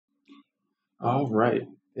All right.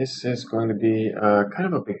 This is going to be kind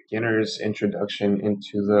of a beginner's introduction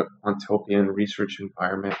into the Quantopian research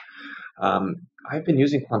environment. Um, I've been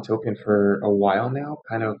using Quantopian for a while now,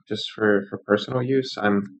 kind of just for personal use.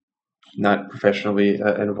 I'm not professionally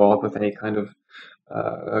involved with any kind of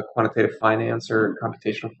quantitative finance or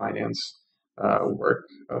computational finance work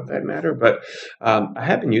of that matter. But I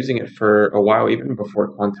have been using it for a while, even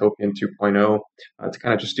before Quantopian 2.0, to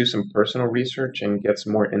kind of just do some personal research and get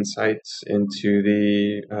some more insights into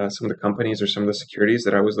the some of the companies or some of the securities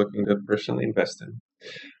that I was looking to personally invest in.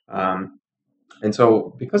 Um, and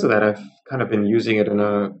so, because of that, I've kind of been using it in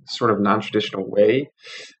a sort of non-traditional way,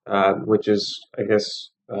 which is, I guess,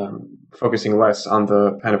 focusing less on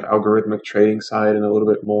the kind of algorithmic trading side and a little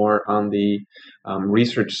bit more on the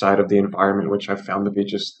research side of the environment, which I've found to be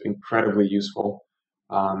just incredibly useful.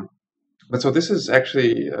 Um, but so this is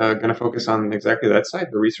actually going to focus on exactly that side,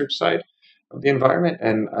 the research side of the environment,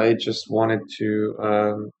 and I just wanted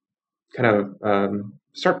to kind of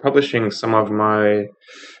start publishing some of my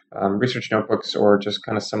research notebooks or just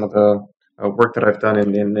kind of some of the work that I've done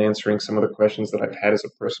in answering some of the questions that I've had as a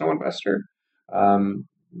personal investor. Um,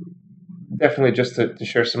 Definitely just to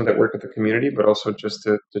share some of that work with the community, but also just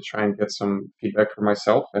to try and get some feedback for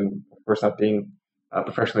myself. And of course, not being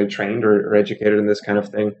professionally trained or educated in this kind of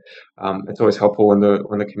thing, it's always helpful when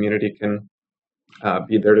the community can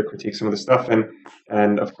be there to critique some of the stuff,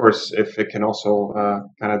 and of course, if it can also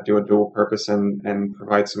kind of do a dual purpose and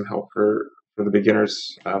provide some help for the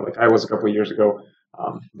beginners, like I was a couple of years ago,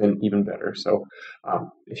 then even better. So,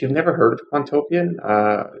 if you've never heard of Quantopian,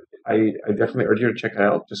 I definitely urge you to check it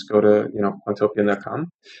out. Just go to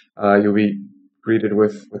quantopian.com. You'll be greeted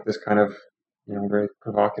with this kind of very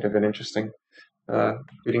provocative and interesting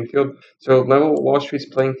reading field. So, level Wall Street's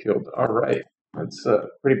playing field. All right, that's a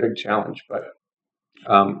pretty big challenge, but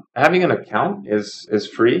having an account is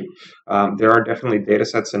free. There are definitely data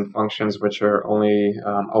sets and functions which are only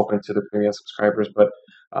open to the premium subscribers, but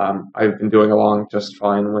I've been doing along just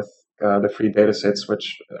fine with the free data sets,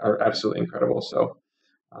 which are absolutely incredible. So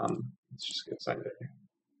let's just get signed in.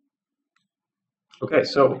 Okay,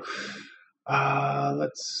 so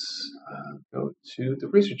let's go to the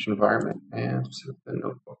research environment and to the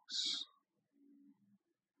notebooks.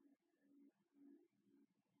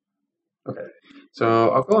 Okay,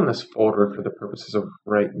 so I'll go in this folder for the purposes of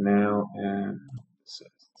right now, and a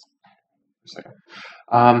second.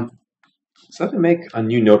 So let me make a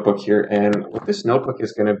new notebook here, and what this notebook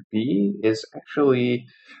is going to be is actually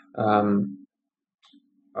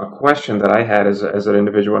a question that I had as an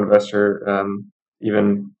individual investor,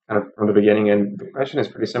 even kind of from the beginning. And the question is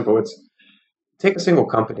pretty simple. It's take a single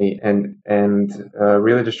company and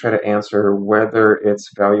really just try to answer whether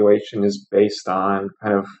its valuation is based on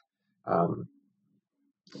kind of um,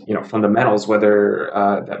 fundamentals, whether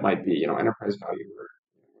that might be enterprise value or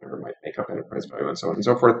whatever might make up enterprise value and so on and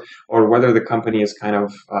so forth, or whether the company is kind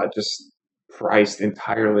of just priced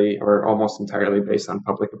entirely or almost entirely based on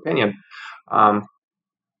public opinion. Um,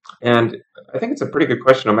 and I think it's a pretty good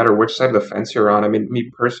question, no matter which side of the fence you're on. I mean, me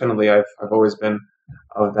personally, I've always been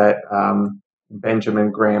of that Benjamin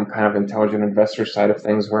Graham kind of intelligent investor side of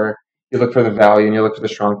things, where you look for the value and you look for the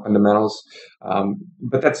strong fundamentals.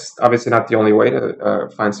 But that's obviously not the only way to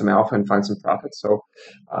find some alpha and find some profit. So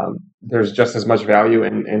there's just as much value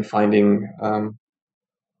in finding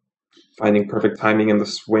perfect timing in the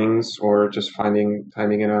swings, or just finding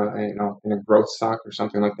timing in a growth stock or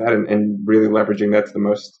something like that, and really leveraging that to the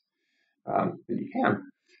most that you can.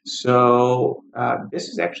 So this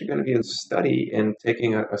is actually going to be a study in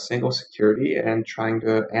taking a single security and trying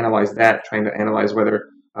to analyze that, trying to analyze whether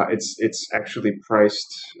it's actually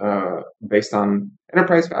priced based on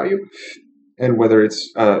enterprise value, and whether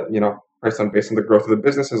it's priced on based on the growth of the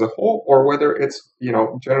business as a whole, or whether it's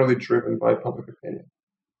generally driven by public opinion.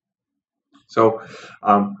 So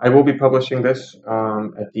I will be publishing this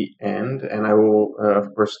at the end, and I will,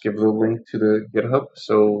 of course, give the link to the GitHub,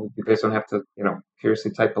 so you guys don't have to,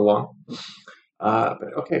 curiously type along.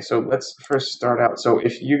 But okay, so let's first start out. So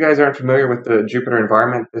if you guys aren't familiar with the Jupyter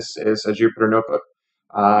environment, this is a Jupyter notebook,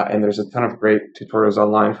 and there's a ton of great tutorials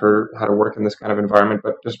online for how to work in this kind of environment.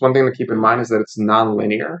 But just one thing to keep in mind is that it's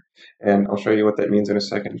non-linear, and I'll show you what that means in a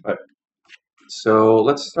second. But so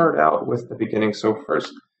let's start out with the beginning. So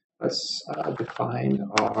first, let's define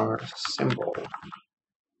our symbol.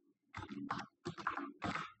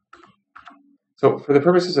 So for the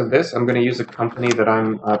purposes of this, I'm going to use a company that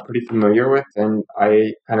I'm pretty familiar with, and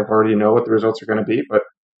I kind of already know what the results are going to be, but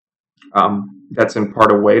that's in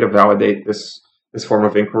part a way to validate this form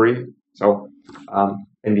of inquiry. So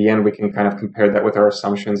in the end, we can kind of compare that with our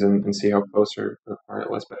assumptions and see how close or far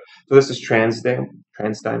it was. But so this is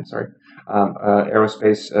TransDime, sorry.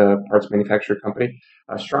 aerospace parts manufacturer company.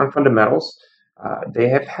 Strong fundamentals. They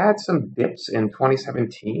have had some dips in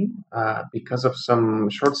 2017 because of some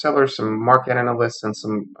short sellers, some market analysts, and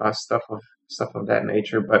some stuff of that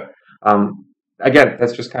nature. But again,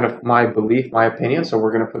 that's just kind of my belief, my opinion. So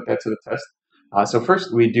we're going to put that to the test. So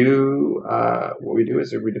first, we do what we do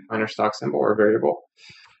is we define our stock symbol or variable,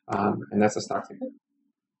 and that's a stock ticker.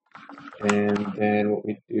 And then what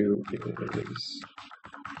we do is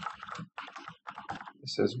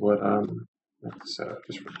this is what let's set up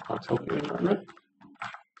just for the Quantopian environment.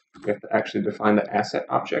 We have to actually define the asset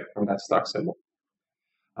object from that stock symbol.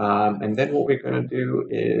 And then what we're going to do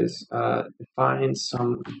is define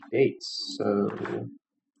some dates. So,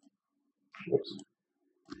 whoops.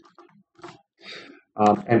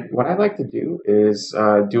 And what I like to do is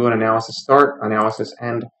do an analysis start, analysis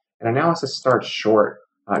end, and analysis start short.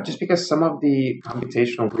 Just because some of the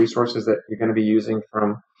computational resources that you're going to be using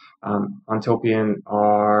from Quantopian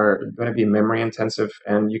are going to be memory intensive,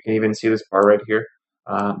 and you can even see this bar right here.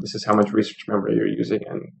 This is how much research memory you're using,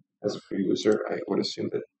 and as a free user, I would assume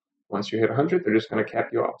that once you hit 100, they're just going to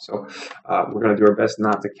cap you off. So we're going to do our best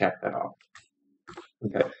not to cap that off.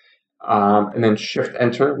 Okay, and then Shift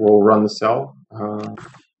Enter will run the cell.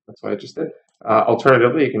 That's what I just did.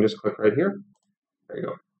 Alternatively, you can just click right here. There you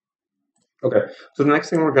go. Okay, so the next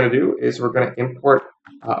thing we're going to do is we're going to import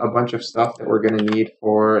a bunch of stuff that we're going to need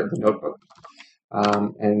for the notebook.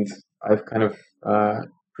 And I've kind of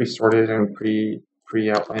pre-sorted and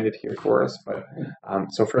pre-outlined it here for us. But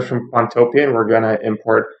so first from Quantopian, we're going to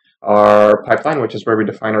import our pipeline, which is where we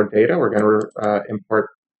define our data. We're going to import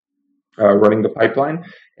running the pipeline,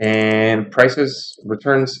 and prices,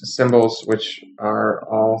 returns, symbols, which are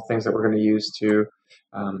all things that we're going to use to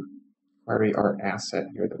query our asset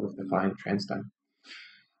here that we've defined, TransTime.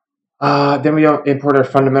 Then we import our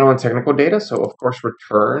fundamental and technical data. So of course,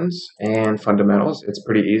 returns and fundamentals. It's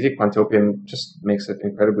pretty easy. Quantopian just makes it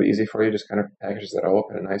incredibly easy for you. Just kind of packages that all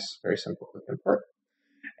up in a nice, very simple, quick import.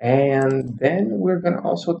 And then we're going to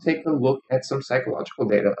also take a look at some psychological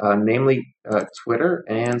data, namely Twitter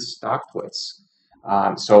and stock twits.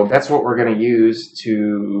 So that's what we're going to use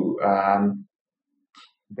to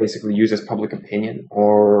basically use as public opinion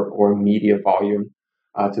or media volume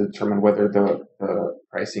to determine whether the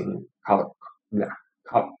pricing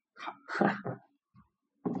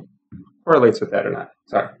correlates with that or not.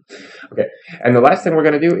 Sorry. Okay. And the last thing we're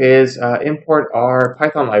going to do is import our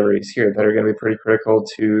Python libraries here that are going to be pretty critical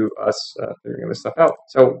to us figuring this stuff out.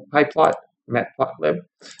 So PyPlot, matplotlib,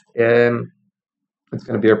 it's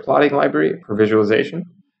going to be our plotting library for visualization.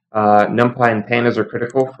 NumPy and Pandas are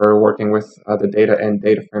critical for working with the data and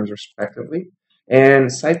data frames respectively. And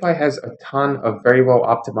SciPy has a ton of very well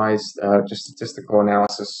optimized just statistical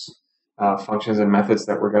analysis functions and methods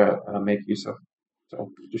that we're going to make use of.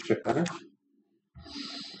 So just shift enter.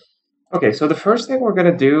 Okay, so the first thing we're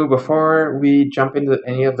going to do before we jump into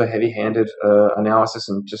any of the heavy-handed analysis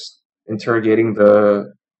and just interrogating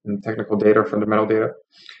the technical data or fundamental data,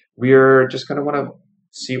 we're just going to want to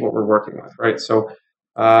see what we're working with, right? So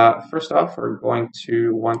first off, we're going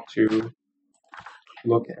to want to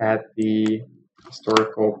look at the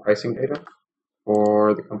historical pricing data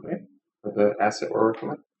for the company, for the asset we're working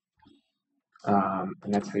with.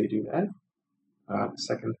 And that's how you do that. The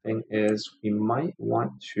second thing is we might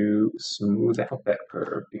want to smooth out that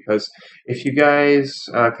curve, because if you guys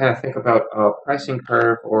kind of think about a pricing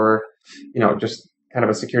curve or, just kind of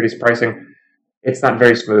a securities pricing, it's not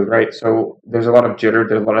very smooth, right? So there's a lot of jitter,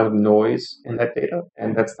 there's a lot of noise in that data,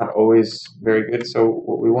 and that's not always very good. So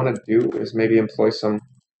what we want to do is maybe employ some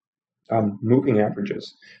moving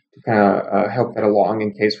averages to kind of help that along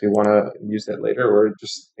in case we want to use that later, or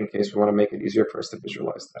just in case we want to make it easier for us to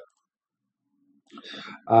visualize that.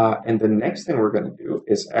 And the next thing we're going to do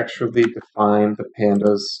is actually define the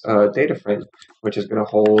pandas data frame, which is going to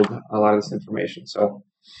hold a lot of this information. So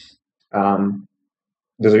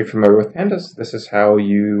those of you familiar with pandas, this is how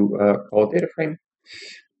you call a data frame.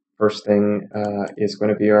 First thing is going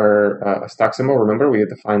to be our stock symbol. Remember, we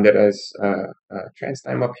defined it as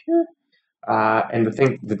TransTime up here. And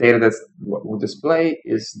the data that's what we'll display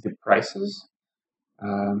is the prices.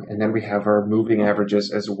 And then we have our moving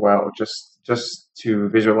averages as well, just to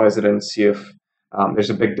visualize it and see if there's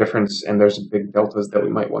a big difference and there's big deltas that we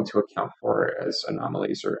might want to account for as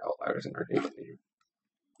anomalies or outliers in our data.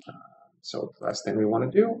 So the last thing we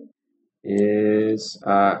want to do is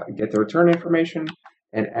get the return information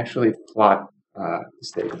and actually plot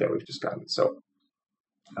this data that we've just gotten. So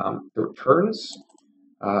the returns,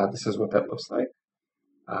 this is what that looks like.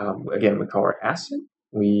 Again, we call our asset.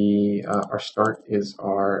 Our start is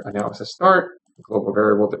our analysis start, the global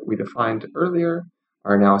variable that we defined earlier.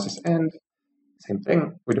 our analysis end. Same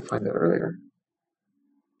thing, we defined that earlier.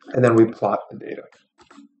 And then we plot the data.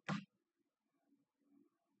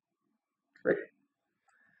 Great.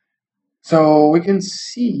 So we can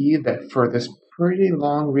see that for this pretty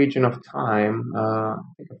long region of time, I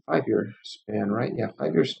think a 5-year span, right? Yeah,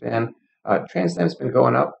 5-year span, transtime's been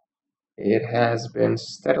going up. It has been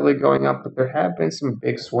steadily going up, but there have been some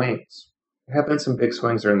big swings. There have been some big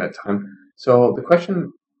swings during that time. So the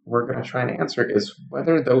question we're going to try and answer is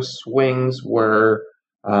whether those swings were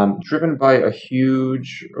driven by a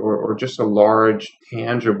huge or just a large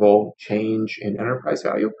tangible change in enterprise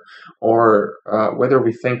value, or whether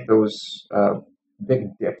we think those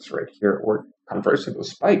big dips right here, or conversely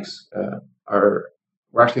those spikes, were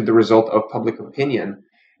actually the result of public opinion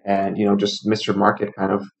and just Mr. Market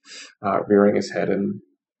kind of rearing his head and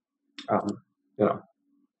doing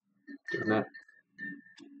that.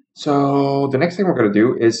 So the next thing we're going to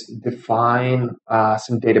do is define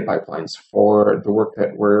some data pipelines for the work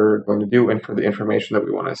that we're going to do and for the information that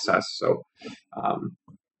we want to assess. So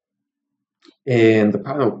in the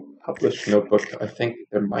published notebook, I think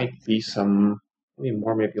there might be some, maybe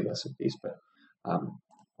more, maybe less of these, but I'll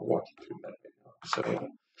walk you through that right now. So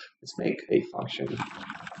let's make a function.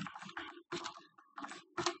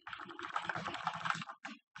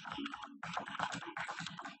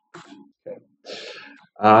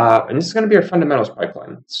 And this is going to be our fundamentals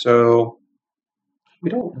pipeline. So we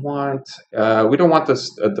don't want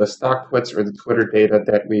the stock puts or the Twitter data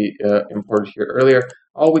that we imported here earlier.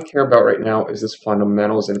 All we care about right now is this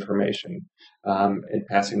fundamentals information and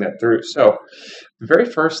passing that through. So the very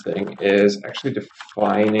first thing is actually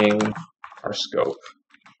defining our scope.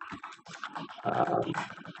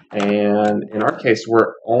 And in our case,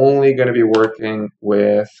 we're only going to be working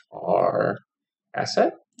with our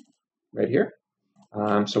asset right here.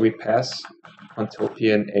 So we pass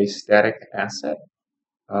Quantopian a static asset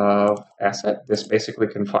of asset. This basically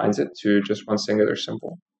confines it to just one singular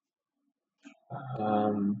symbol.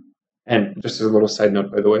 And just as a little side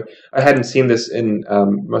note, by the way, I hadn't seen this in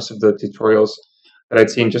most of the tutorials that I'd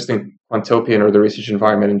seen just in Quantopian or the research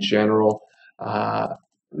environment in general.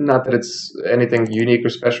 Not that it's anything unique or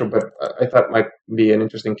special, but I thought it might be an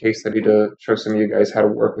interesting case study to show some of you guys how to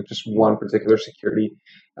work with just one particular security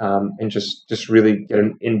and just really get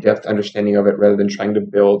an in-depth understanding of it rather than trying to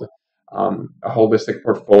build a holistic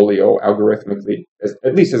portfolio algorithmically,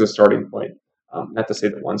 at least as a starting point. Not to say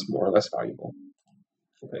that one's more or less valuable.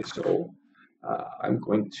 Okay, so I'm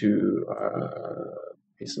going to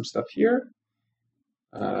paste some stuff here.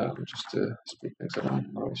 Just to speed things up, I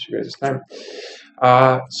don't waste you guys' time.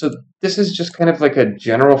 So this is just kind of like a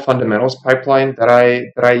general fundamentals pipeline that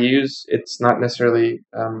I use. It's not necessarily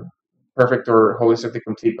perfect or holistically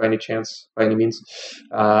complete by any means,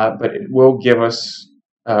 but it will give us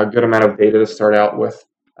a good amount of data to start out with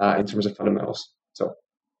in terms of fundamentals. So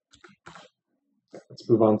let's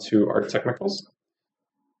move on to our technicals,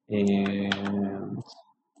 and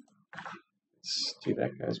let's do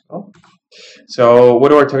that guy as well. So what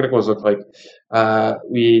do our technicals look like?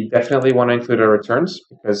 We definitely want to include our returns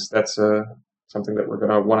because that's something that we're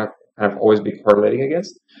going to want to kind of always be correlating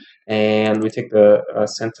against. And we take the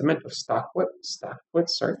sentiment of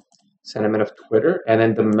sentiment of Twitter, and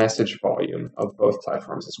then the message volume of both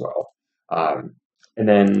platforms as well. And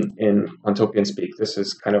then in Quantopian speak, this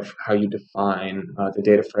is kind of how you define the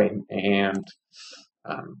data frame and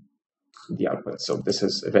the output. So this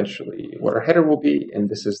is eventually what our header will be, and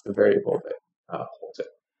this is the variable that holds it.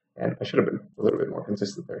 And I should have been a little bit more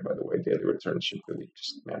consistent there, by the way. Daily returns should really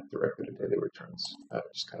just map directly to daily returns,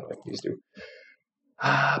 just kind of like these do.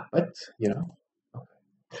 But,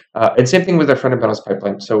 and same thing with our fundamentals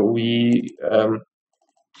pipeline. So we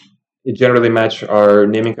generally match our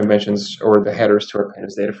naming conventions or the headers to our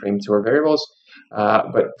pandas data frame to our variables.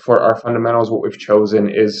 But for our fundamentals, what we've chosen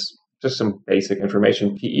is just some basic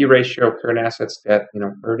information: PE ratio, current assets, debt,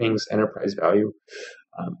 earnings, enterprise value,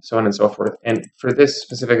 so on and so forth. And for this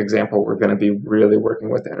specific example, we're going to be really working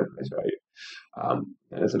with the enterprise value.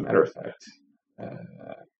 And as a matter of fact,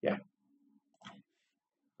 yeah.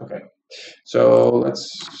 Okay, so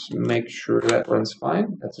let's make sure that runs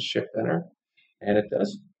fine. That's a shift enter, and it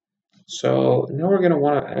does. So now we're going to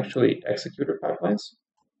want to actually execute our pipelines.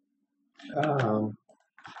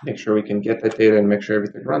 Make sure we can get that data and make sure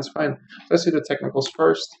everything runs fine. Let's do the technicals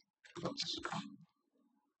first.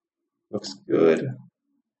 Looks good.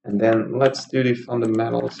 And then let's do the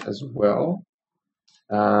fundamentals as well.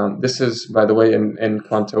 This is, by the way, in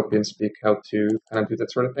Quantopian speak, how to kind of do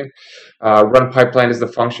that sort of thing. Run pipeline is the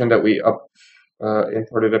function that we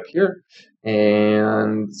imported up here.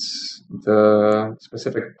 And the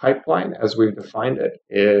specific pipeline, as we've defined it,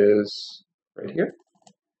 is right here.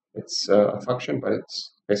 It's a function, but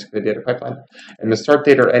it's basically a data pipeline. And the start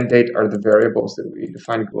date or end date are the variables that we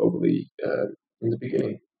define globally in the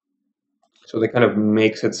beginning. So that kind of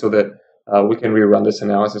makes it so that we can rerun this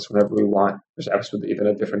analysis whenever we want. There's absolutely even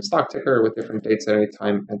a different stock ticker with different dates at any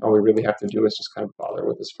time, and all we really have to do is just kind of bother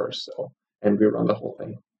with this first, and rerun the whole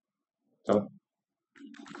thing. So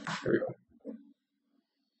here we go.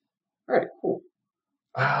 All right, cool.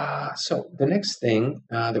 So the next thing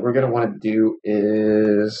that we're going to want to do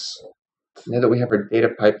is, now that we have our data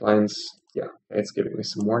pipelines, yeah, it's giving me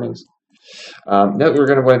some warnings. Now what we're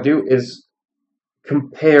going to want to do is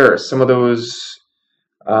compare some of those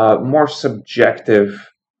more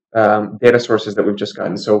subjective data sources that we've just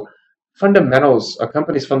gotten. So fundamentals, a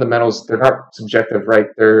company's fundamentals, they're not subjective, right?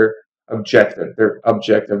 They're objective.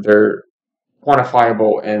 They're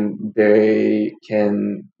quantifiable, and they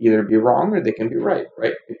can either be wrong or they can be right?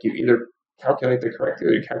 Like you either calculate it correctly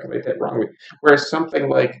or you calculate it wrongly. Whereas something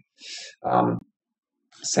like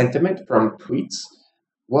sentiment from tweets,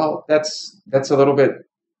 well, that's a little bit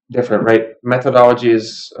different, right? Methodology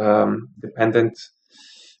is dependent.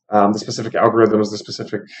 The specific algorithms, the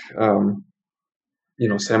specific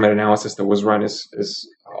sentiment analysis that was run is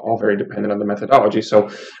all very dependent on the methodology. So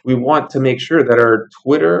we want to make sure that our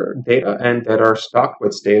Twitter data and that our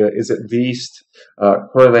StockTwits data is at least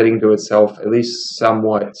correlating to itself, at least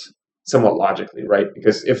somewhat logically, right?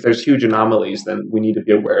 Because if there's huge anomalies, then we need to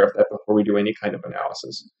be aware of that before we do any kind of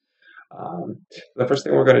analysis. The first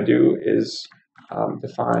thing we're going to do is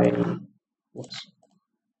define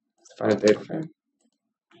a data frame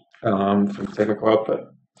from technical output.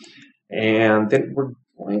 And then we're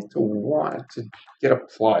going to want to get a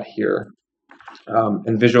plot here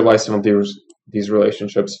and visualize some of these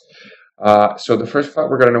relationships. So the first plot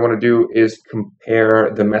we're going to want to do is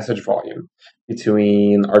compare the message volume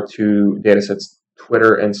between our two data sets,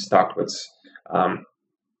 Twitter and StockTwits,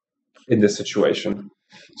 in this situation.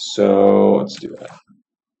 So let's do that.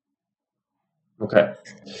 Okay.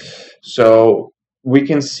 So we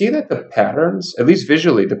can see that the patterns, at least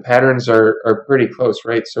visually, the patterns are pretty close,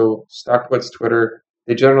 right? So StockTwits, Twitter,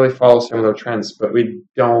 they generally follow similar trends, but we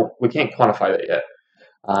can't quantify that yet.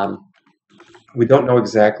 We don't know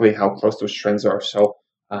exactly how close those trends are. So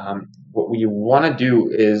what we want to do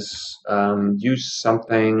is use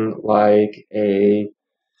something like a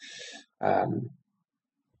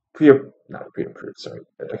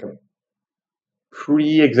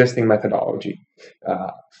pre-existing methodology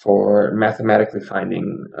for mathematically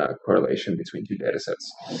finding correlation between two data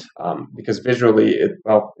sets. Because visually,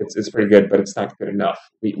 it's pretty good, but it's not good enough.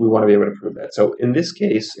 We want to be able to prove that. So in this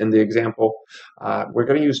case, in the example, we're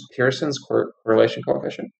going to use Pearson's correlation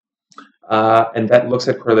coefficient. And that looks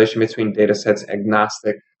at correlation between data sets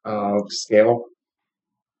agnostic of scale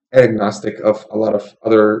and agnostic of a lot of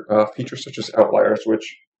other features such as outliers,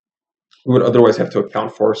 which we would otherwise have to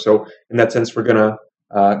account for. So in that sense, we're going to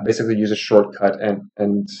basically use a shortcut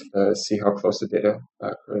and see how close the data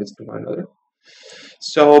correlates to one another.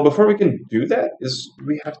 So before we can do that,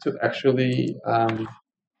 we have to actually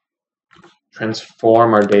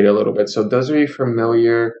transform our data a little bit. So those of you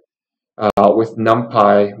familiar with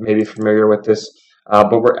NumPy may be familiar with this,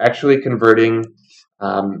 but we're actually converting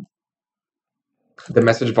the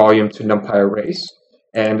message volume to NumPy arrays,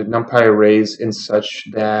 and NumPy arrays in such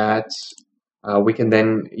that we can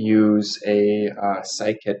then use a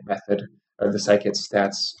scikit method, or the scikit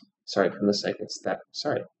stats, from the SciPy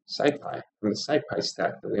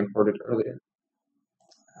stack that we imported earlier.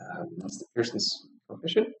 That's the Pearson's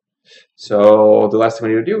coefficient. So the last thing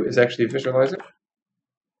we need to do is actually visualize it.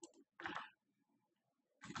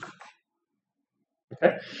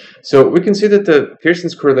 Okay, so we can see that the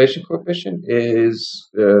Pearson's correlation coefficient is,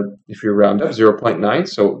 if you round up, 0.9,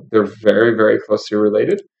 so they're very, very closely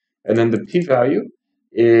related. And then the p-value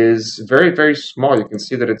is very, very small. You can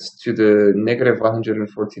see that it's to the negative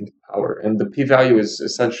 114th power. And the p-value is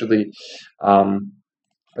essentially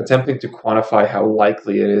attempting to quantify how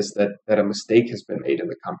likely it is that a mistake has been made in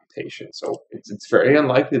the computation. So it's very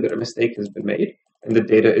unlikely that a mistake has been made, and the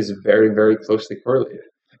data is very, very closely correlated.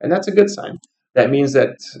 And that's a good sign. That means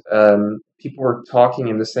that people are talking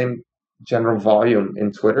in the same general volume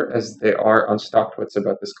in Twitter as they are on StockTwits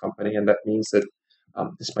about this company, and that means that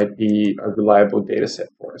this might be a reliable data set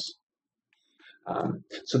for us.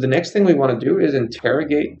 So the next thing we want to do is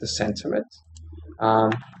interrogate the sentiment,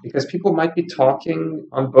 because people might be talking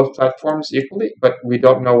on both platforms equally, but we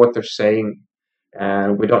don't know what they're saying,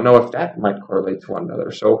 and we don't know if that might correlate to one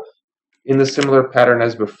another. So in the similar pattern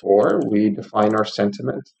as before, we define our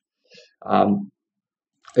sentiment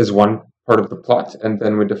as one part of the plot, and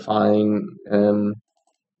then we define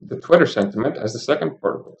the Twitter sentiment as the second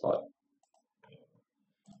part of the plot.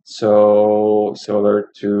 So similar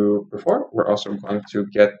to before, we're also going to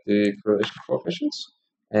get the correlation coefficients,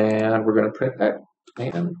 and we're going to print that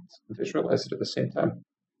and visualize it at the same time.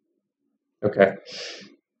 Okay,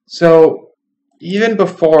 so even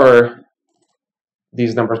before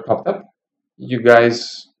these numbers popped up, you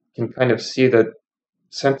guys can kind of see that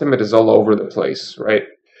sentiment is all over the place, right?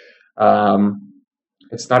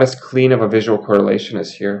 It's not as clean of a visual correlation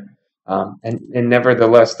as here. And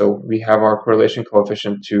nevertheless, though, we have our correlation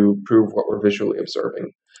coefficient to prove what we're visually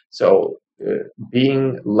observing. So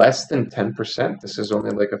being less than 10%, this is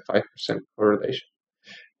only like a 5% correlation.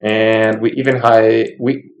 And we even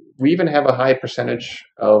have a high percentage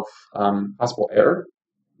of possible error,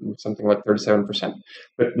 something like 37%.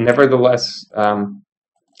 But nevertheless,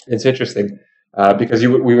 it's interesting because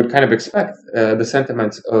we would kind of expect the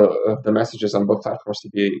sentiments of the messages on both platforms to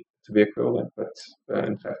be equivalent, but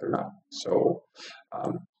in fact they're not. So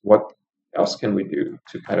what else can we do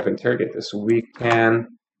to kind of interrogate this? We can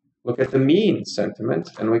look at the mean sentiment,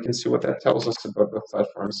 and we can see what that tells us about both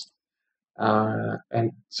platforms.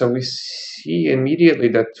 And so we see immediately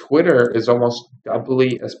that Twitter is almost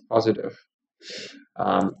doubly as positive.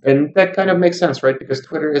 And that kind of makes sense, right? Because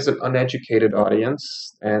Twitter is an uneducated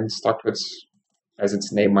audience, and StockTwits, as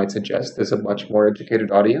its name might suggest, is a much more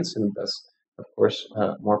educated audience, and thus, of course,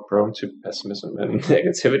 more prone to pessimism and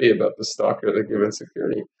negativity about the stock or the given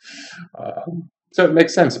security. So it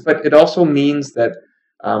makes sense, but it also means that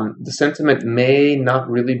the sentiment may not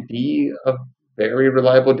really be a very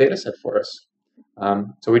reliable data set for us.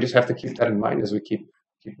 So we just have to keep that in mind as we keep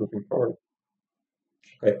moving forward.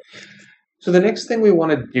 Okay. So the next thing we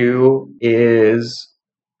want to do is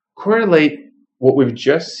correlate what we've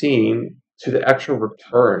just seen to the actual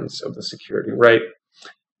returns of the security, right?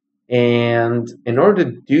 And in order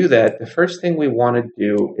to do that, the first thing we want to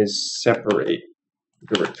do is separate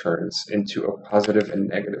the returns into a positive and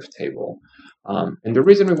negative table. And the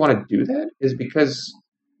reason we want to do that is because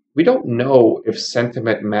we don't know if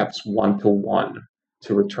sentiment maps one-to-one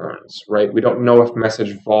to returns, right? We don't know if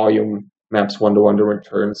message volume maps one-to-one to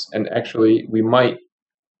returns, and actually we might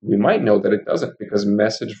know that it doesn't, because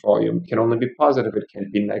message volume can only be positive, it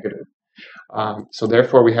can't be negative. So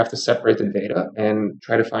therefore we have to separate the data and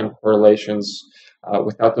try to find correlations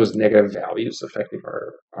without those negative values affecting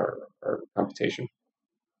our computation.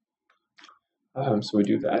 So we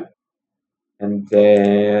do that. And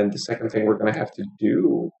then the second thing we're going to have to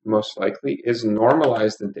do, most likely, is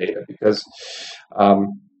normalize the data, because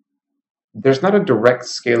there's not a direct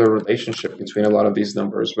scalar relationship between a lot of these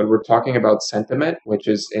numbers. When we're talking about sentiment, which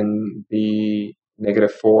is in the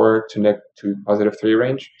 -4 to +3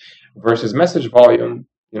 range, versus message volume,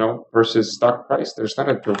 versus stock price, there's not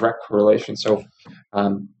a direct correlation. So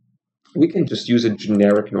we can just use a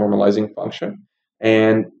generic normalizing function.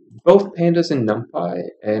 And both pandas and NumPy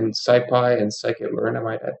and SciPy and scikit-learn, I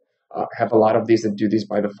might add, have a lot of these that do this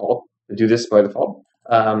by default.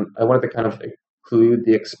 I wanted to kind of include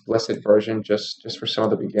the explicit version just for some of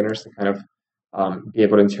the beginners to kind of be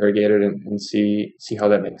able to interrogate it and see how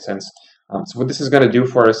that makes sense. So what this is going to do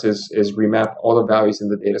for us is remap all the values in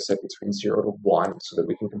the data set between 0 to 1 so that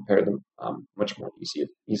we can compare them much more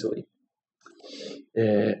easily.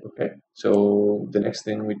 Okay, so the next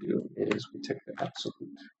thing we do is we take the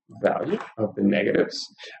absolute value of the negatives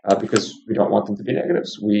because we don't want them to be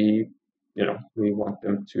negatives. We want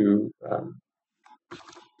them to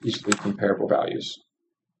easily comparable values.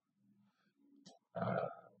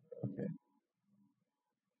 Okay,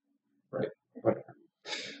 right, whatever.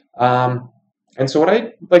 And so what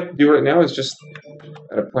I like to do right now is just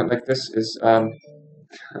at a point like this is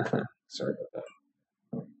sorry about that.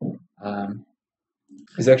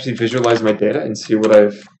 Is actually visualize my data and see what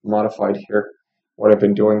I've modified here, what I've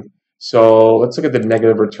been doing. So let's look at the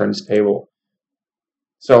negative returns table.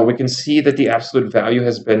 So we can see that the absolute value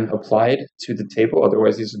has been applied to the table,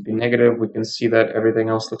 otherwise these would be negative. We can see that everything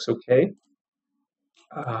else looks okay.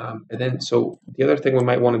 And then, so the other thing we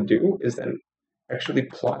might want to do is then actually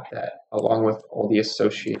plot that along with all the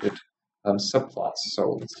associated subplots. So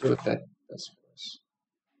let's see what that does for us.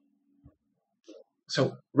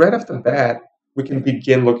 So right off the bat, we can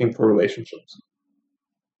begin looking for relationships.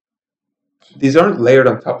 These aren't layered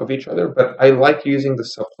on top of each other, but I like using the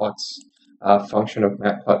subplots function of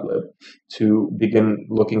matplotlib to begin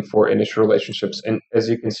looking for initial relationships. And as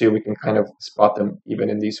you can see, we can kind of spot them even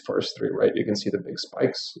in these first three, right? You can see the big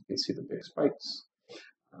spikes. You can see the big spikes.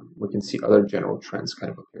 We can see other general trends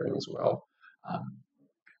kind of appearing as well.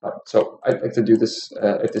 So I'd like to do this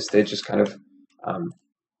at this stage, just kind of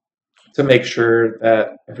to make sure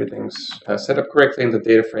that everything's set up correctly and the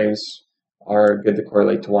data frames are good to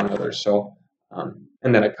correlate to one another. So,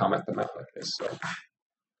 and then I comment them out like this. So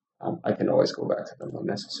I can always go back to them when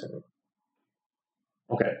necessary.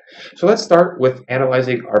 Okay, so let's start with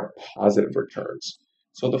analyzing our positive returns.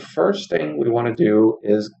 So the first thing we want to do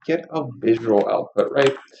is get a visual output,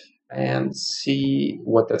 right? And see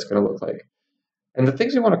what that's going to look like. And the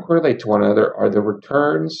things we want to correlate to one another are the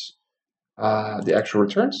returns, the actual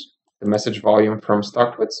returns, the message volume from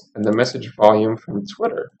StockTwits, and the message volume from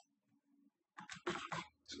Twitter.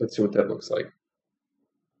 So let's see what that looks like.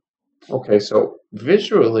 Okay, so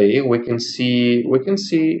visually we can see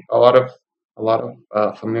a lot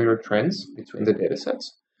of familiar trends between the data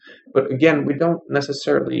sets, but again we don't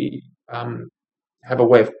necessarily have a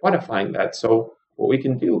way of quantifying that. So what we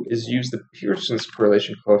can do is use the Pearson's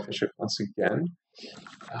correlation coefficient once again,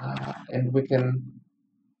 and we can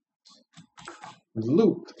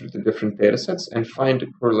loop through the different data sets and find a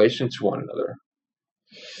correlation to one another.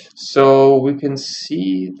 So we can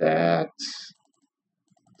see that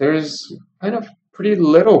there's kind of pretty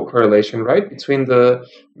little correlation, right, between the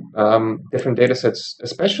different data sets,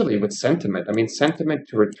 especially with sentiment. I mean, sentiment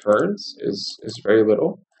to returns is very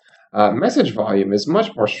little. Message volume is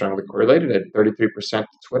much more strongly correlated at 33% to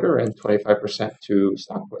Twitter and 25% to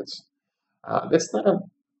StockTwits. That's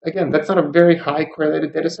not a very high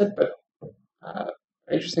correlated data set, but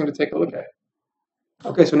interesting to take a look at.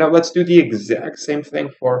 Okay, so now let's do the exact same thing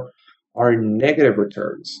for our negative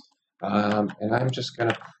returns. And I'm just going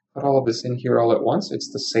to put all of this in here all at once.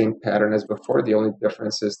 It's the same pattern as before. The only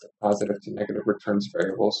difference is the positive to negative returns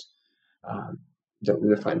variables that we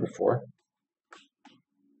defined before.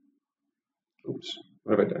 Oops,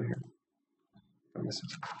 what have I done here? I'm missing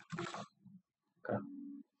something.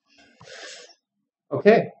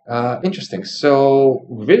 Okay, interesting. So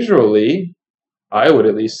visually, I would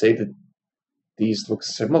at least say that these look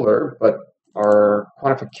similar, but our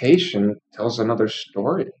quantification tells another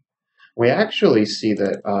story. We actually see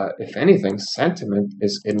that, if anything, sentiment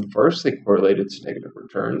is inversely correlated to negative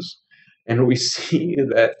returns, and we see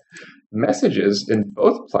that messages in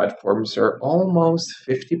both platforms are almost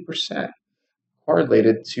 50%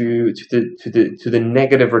 correlated to the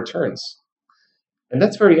negative returns, and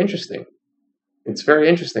that's very interesting. It's very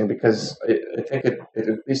interesting because I think it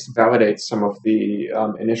at least validates some of the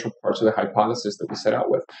initial parts of the hypothesis that we set out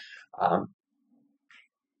with.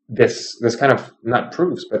 This kind of not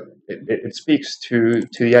proves, but it speaks to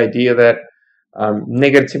the idea that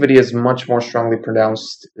negativity is much more strongly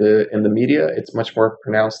pronounced in the media. It's much more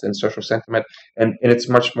pronounced in social sentiment, and it's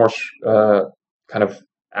much more kind of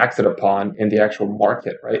acted upon in the actual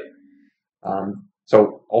market, right?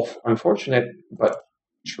 So unfortunate, but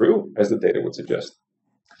true, as the data would suggest.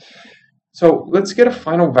 So let's get a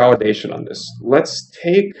final validation on this. Let's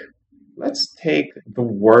take the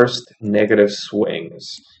worst negative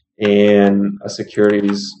swings in a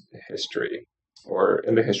security's history, or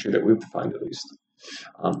in the history that we've defined at least.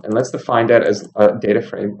 And let's define that as a data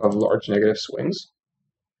frame of large negative swings.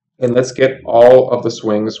 And let's get all of the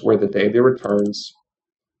swings where the daily returns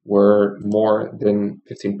were more than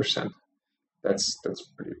 15%. That's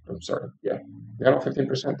pretty, I'm sorry, yeah, no,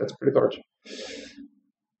 15%, that's pretty large.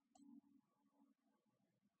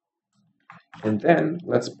 And then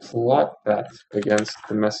let's plot that against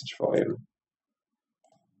the message volume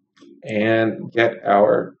and get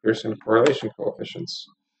our Pearson correlation coefficients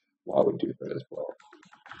while we do that as well.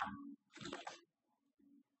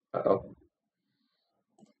 Uh-oh.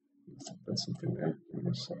 That's something there. Give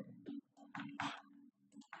me a second.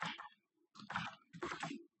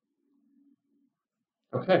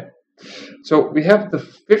 Okay, so we have the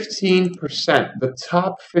 15%, the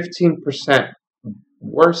top 15%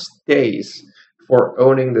 worst days for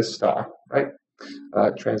owning this stock, right?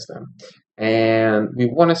 Transdem. And we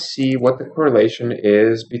want to see what the correlation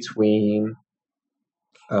is between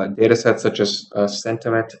data sets such as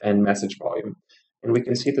sentiment and message volume. And we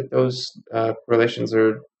can see that those correlations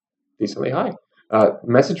are decently high.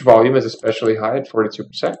 Message volume is especially high at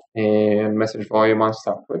 42%, and message volume on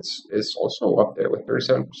StockTwits is also up there with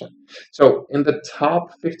 37%. So in the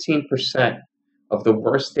top 15% of the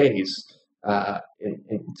worst days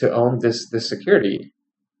to own this security,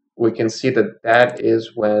 we can see that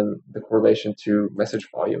is when the correlation to message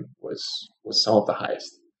volume was some of the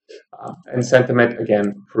highest. And sentiment,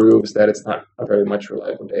 again, proves that it's not a very much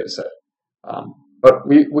reliable data set. But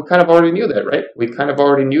we kind of already knew that, right? We kind of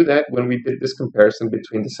already knew that when we did this comparison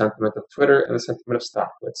between the sentiment of Twitter and the sentiment of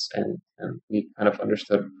StockTwits, and we kind of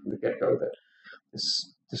understood from the get-go that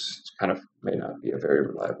this kind of may not be a very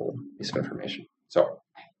reliable piece of information. So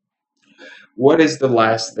what is the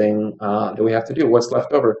last thing that we have to do? What's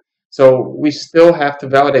left over? So we still have to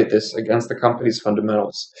validate this against the company's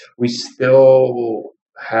fundamentals. We still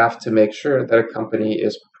have to make sure that a company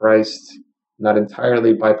is priced not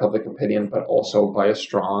entirely by public opinion, but also by a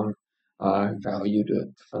strong value to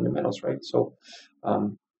fundamentals, right? So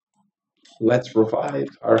let's revive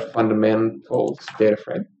our fundamentals data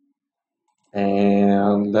frame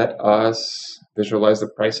and let us visualize the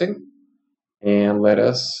pricing and let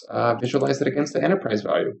us visualize it against the enterprise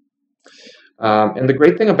value. And the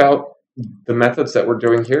great thing about the methods that we're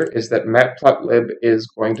doing here is that matplotlib is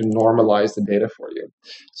going to normalize the data for you.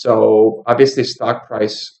 So obviously stock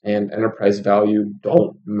price and enterprise value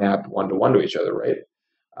don't map one-to-one to each other, right?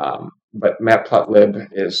 But matplotlib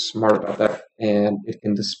is smart about that, and it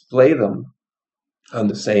can display them on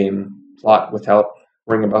the same plot without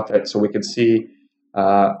worrying about that. So we can see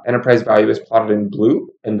enterprise value is plotted in blue,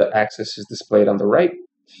 and the axis is displayed on the right,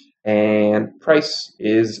 and price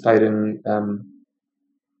is displayed in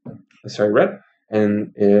red,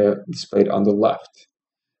 and displayed on the left.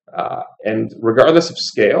 And regardless of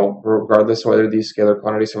scale, regardless of whether these scalar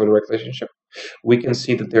quantities have a direct relationship, we can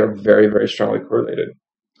see that they're very, very strongly correlated.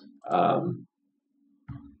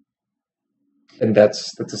 And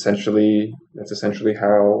that's essentially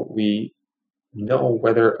how we know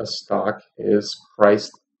whether a stock is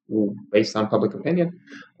priced based on public opinion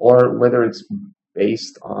or whether it's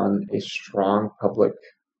based on a strong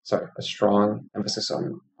emphasis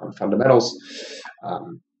on fundamentals,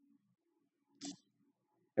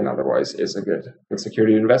 and otherwise is a good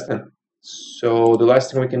security to invest in. So the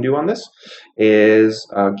last thing we can do on this is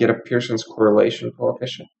get a Pearson's correlation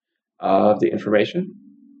coefficient of the information.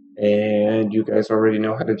 And you guys already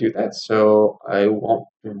know how to do that, so I won't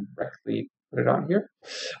directly put it on here.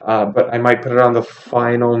 But I might put it on the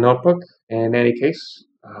final notebook in any case.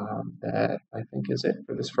 That I think is it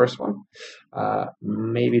for this first one.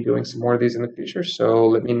 Maybe doing some more of these in the future, so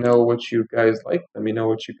let me know what you guys like. Let me know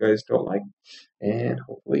what you guys don't like. And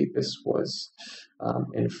hopefully this was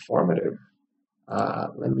informative.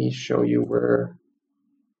 Let me show you where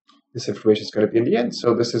this information is going to be in the end.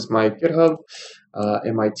 So this is my GitHub,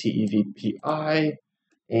 MIT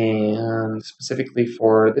and specifically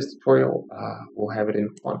for this tutorial, we'll have it in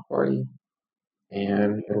Quantopian,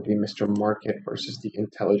 and it'll be Mr. Market versus the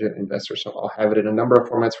Intelligent Investor. So I'll have it in a number of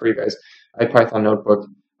formats for you guys. IPython Notebook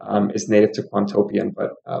is native to Quantopian,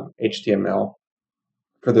 but HTML,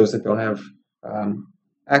 for those that don't have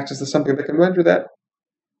access to something that can render that,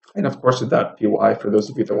 and of course the .py for those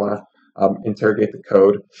of you that want to interrogate the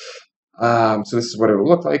code. So this is what it will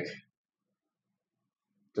look like.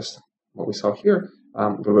 Just what we saw here. A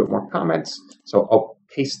little bit more comments. So I'll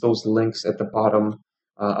paste those links at the bottom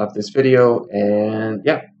of this video. And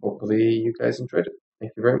yeah, hopefully you guys enjoyed it.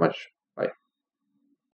 Thank you very much.